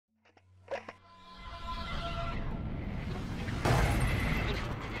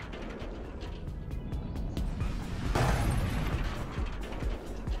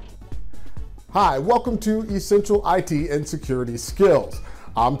Hi, welcome to Essential IT and Security Skills.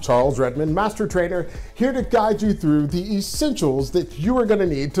 I'm Charles Redmond, Master Trainer, here to guide you through the essentials that you are going to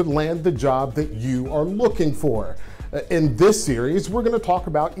need to land the job that you are looking for. In this series, we're going to talk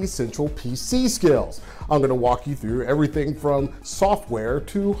about essential PC skills. I'm going to walk you through everything from software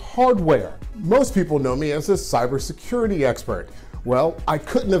to hardware. Most people know me as a cybersecurity expert. Well, I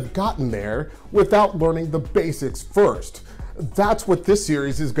couldn't have gotten there without learning the basics first. That's what this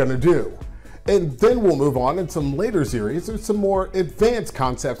series is going to do. And then we'll move on in some later series with some more advanced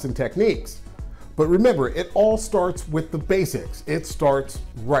concepts and techniques. But remember, it all starts with the basics. It starts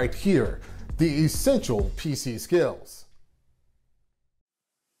right here, the essential PC skills.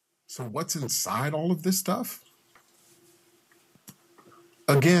 So what's inside all of this stuff?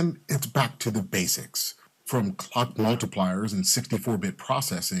 Again, it's back to the basics, from clock multipliers and 64-bit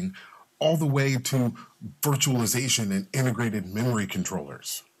processing, all the way to virtualization and integrated memory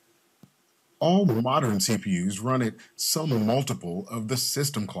controllers. All modern CPUs run at some multiple of the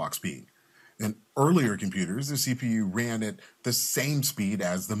system clock speed. In earlier computers, the CPU ran at the same speed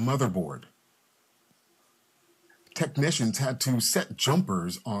as the motherboard. Technicians had to set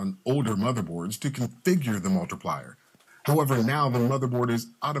jumpers on older motherboards to configure the multiplier. However, now the motherboard is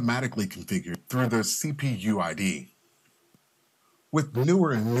automatically configured through the CPU ID. With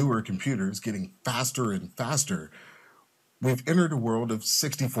newer and newer computers getting faster and faster, we've entered a world of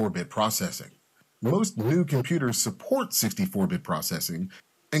 64-bit processing. Most new computers support 64-bit processing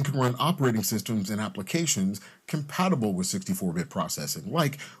and can run operating systems and applications compatible with 64-bit processing,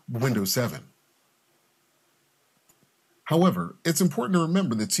 like Windows 7. However, it's important to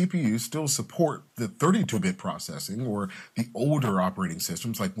remember that CPUs still support the 32-bit processing or the older operating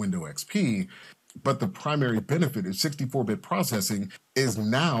systems like Windows XP, but the primary benefit of 64-bit processing is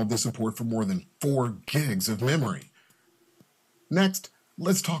now the support for more than 4 gigs of memory. Next,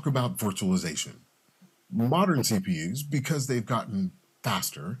 let's talk about virtualization. Modern CPUs, because they've gotten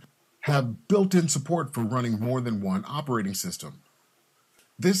faster, have built-in support for running more than one operating system.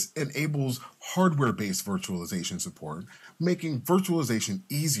 This enables hardware-based virtualization support, making virtualization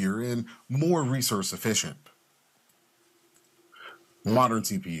easier and more resource efficient. Modern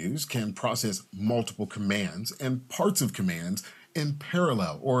CPUs can process multiple commands and parts of commands in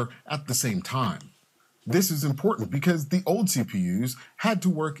parallel or at the same time. This is important because the old CPUs had to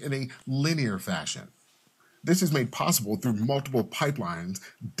work in a linear fashion. This is made possible through multiple pipelines,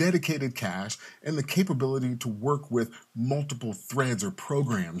 dedicated cache, and the capability to work with multiple threads or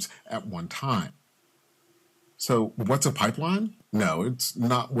programs at one time. So what's a pipeline? No, it's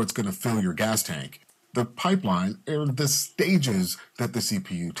not what's going to fill your gas tank. The pipeline are the stages that the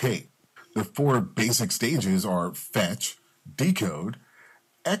CPU takes. The 4 basic stages are fetch, decode,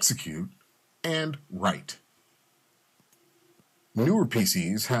 execute, and write. Newer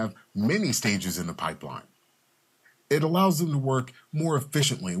PCs have many stages in the pipeline. It allows them to work more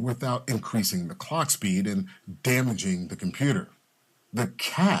efficiently without increasing the clock speed and damaging the computer. The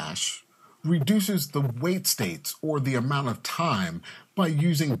cache reduces the wait states or the amount of time by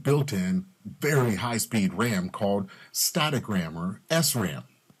using built-in very high-speed RAM called static RAM or SRAM.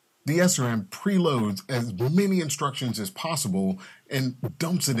 The SRAM preloads as many instructions as possible and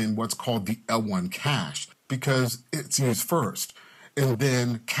dumps it in what's called the L1 cache because it's used first. And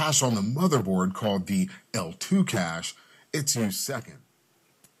then cache on the motherboard called the L2 cache, it's used second.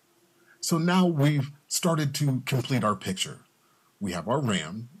 So now we've started to complete our picture. We have our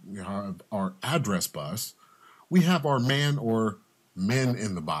RAM, we have our address bus, we have our man or men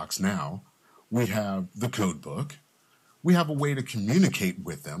in the box now, we have the code book, we have a way to communicate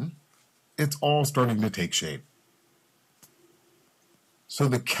with them. It's all starting to take shape. So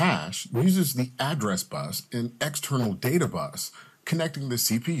the cache uses the address bus and external data bus, connecting the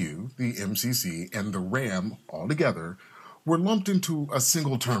CPU, the MCC, and the RAM all together, were lumped into a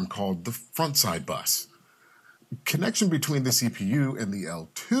single term called the frontside bus. Connection between the CPU and the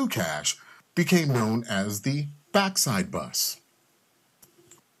L2 cache became known as the backside bus.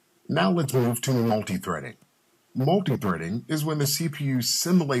 Now let's move to multithreading. Multithreading is when the CPU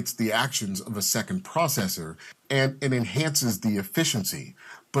simulates the actions of a second processor and it enhances the efficiency,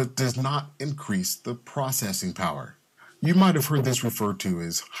 but does not increase the processing power. You might have heard this referred to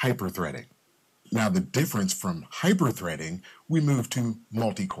as hyperthreading. Now the difference from hyperthreading, we move to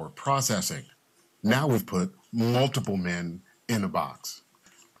multi-core processing. Now we've put multiple men in a box,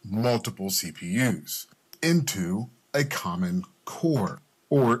 multiple CPUs, into a common core,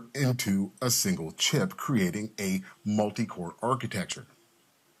 or into a single chip, creating a multi-core architecture.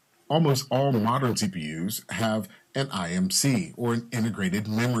 Almost all modern CPUs have an IMC, or an integrated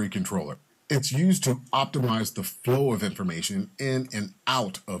memory controller. It's used to optimize the flow of information in and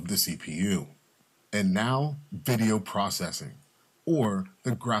out of the CPU. And now, video processing, or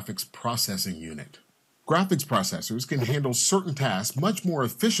the graphics processing unit. Graphics processors can handle certain tasks much more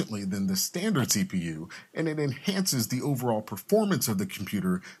efficiently than the standard CPU, and it enhances the overall performance of the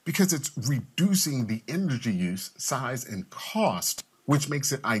computer because it's reducing the energy use, size, and cost, which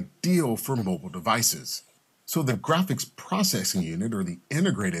makes it ideal for mobile devices. So the graphics processing unit, or the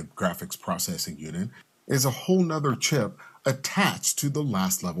integrated graphics processing unit, is a whole nother chip attached to the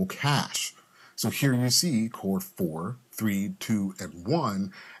last level cache. So here you see core 4, 3, 2, and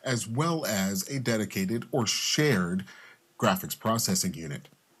 1, as well as a dedicated or shared graphics processing unit.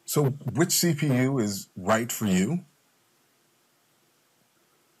 So which CPU is right for you?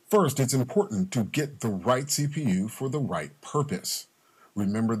 First, it's important to get the right CPU for the right purpose.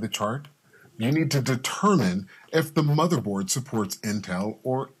 Remember the chart? You need to determine if the motherboard supports Intel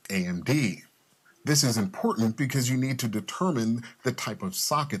or AMD. This is important because you need to determine the type of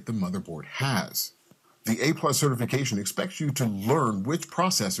socket the motherboard has. The A+ certification expects you to learn which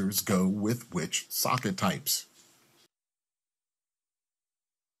processors go with which socket types.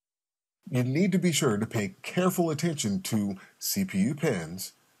 You need to be sure to pay careful attention to CPU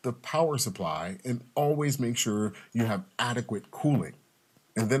pins, the power supply, and always make sure you have adequate cooling.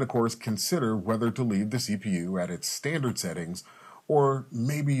 And then, of course, consider whether to leave the CPU at its standard settings, or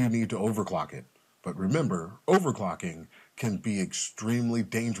maybe you need to overclock it. But remember, overclocking can be extremely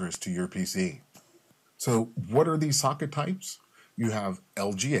dangerous to your PC. So what are these socket types? You have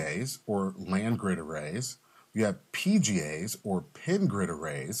LGAs, or land grid arrays. You have PGAs, or pin grid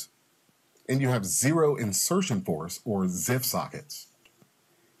arrays. And you have zero insertion force, or ZIF sockets.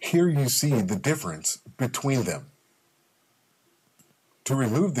 Here you see the difference between them. To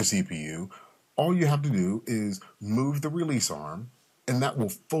remove the CPU, all you have to do is move the release arm, and that will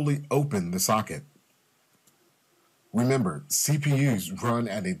fully open the socket. Remember, CPUs run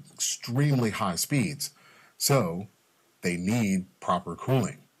at extremely high speeds, so they need proper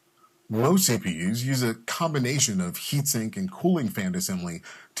cooling. Most CPUs use a combination of heatsink and cooling fan assembly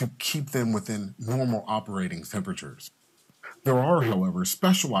to keep them within normal operating temperatures. There are, however,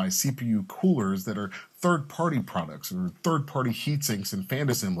 specialized CPU coolers that are third-party products or third-party heatsinks and fan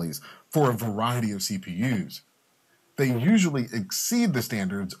assemblies for a variety of CPUs. They usually exceed the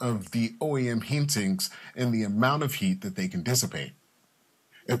standards of the OEM heatsinks in the amount of heat that they can dissipate.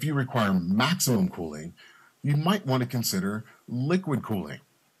 If you require maximum cooling, you might want to consider liquid cooling.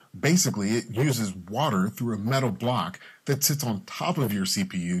 Basically, it uses water through a metal block that sits on top of your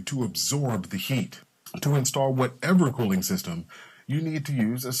CPU to absorb the heat. To install whatever cooling system, you need to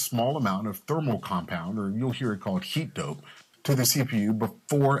use a small amount of thermal compound, or you'll hear it called heat dope, to the CPU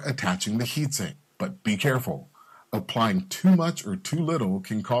before attaching the heatsink. But be careful. Applying too much or too little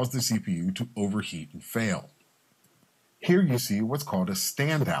can cause the CPU to overheat and fail. Here you see what's called a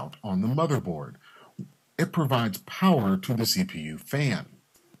standout on the motherboard. It provides power to the CPU fan.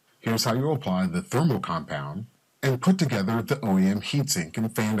 Here's how you apply the thermal compound and put together the OEM heatsink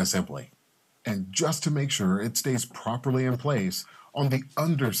and fan assembly. And just to make sure it stays properly in place, on the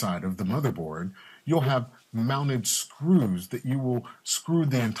underside of the motherboard, you'll have mounted screws that you will screw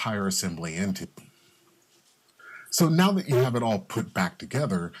the entire assembly into. So now that you have it all put back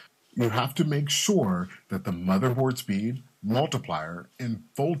together, you have to make sure that the motherboard speed, multiplier, and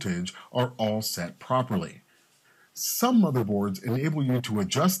voltage are all set properly. Some motherboards enable you to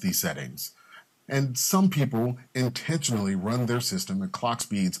adjust these settings, and some people intentionally run their system at clock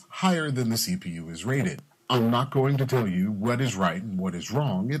speeds higher than the CPU is rated. I'm not going to tell you what is right and what is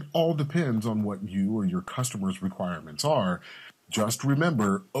wrong. It all depends on what you or your customer's requirements are. Just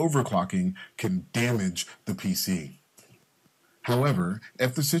remember, overclocking can damage the PC. However,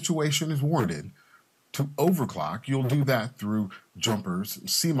 if the situation is warranted, to overclock, you'll do that through jumpers,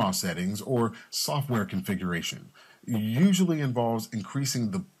 CMOS settings, or software configuration. It usually involves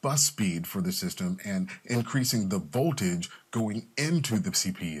increasing the bus speed for the system and increasing the voltage going into the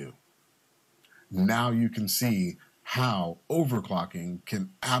CPU. Now you can see how overclocking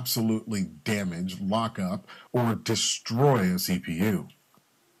can absolutely damage, lock up, or destroy a CPU.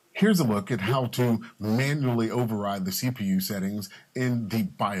 Here's a look at how to manually override the CPU settings in the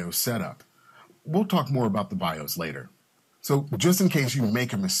BIOS setup. We'll talk more about the BIOS later. So just in case you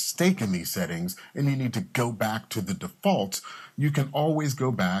make a mistake in these settings and you need to go back to the defaults, you can always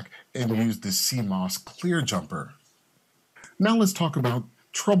go back and use the CMOS clear jumper. Now let's talk about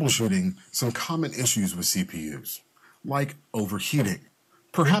troubleshooting some common issues with CPUs, like overheating.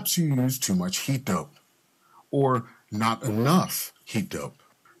 Perhaps you use too much heat dope, or not enough heat dope.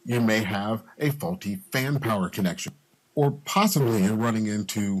 You may have a faulty fan power connection, or possibly you're running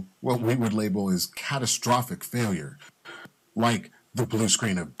into what we would label as catastrophic failure, like the blue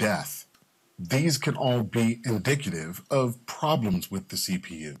screen of death. These can all be indicative of problems with the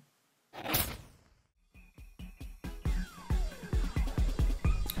CPU.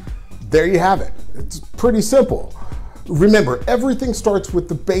 There you have it. It's pretty simple. Remember, everything starts with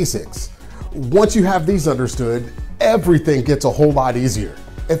the basics. Once you have these understood, everything gets a whole lot easier.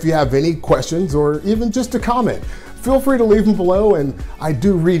 If you have any questions or even just a comment, feel free to leave them below, and I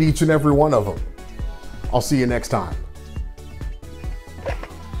do read each and every one of them. I'll see you next time.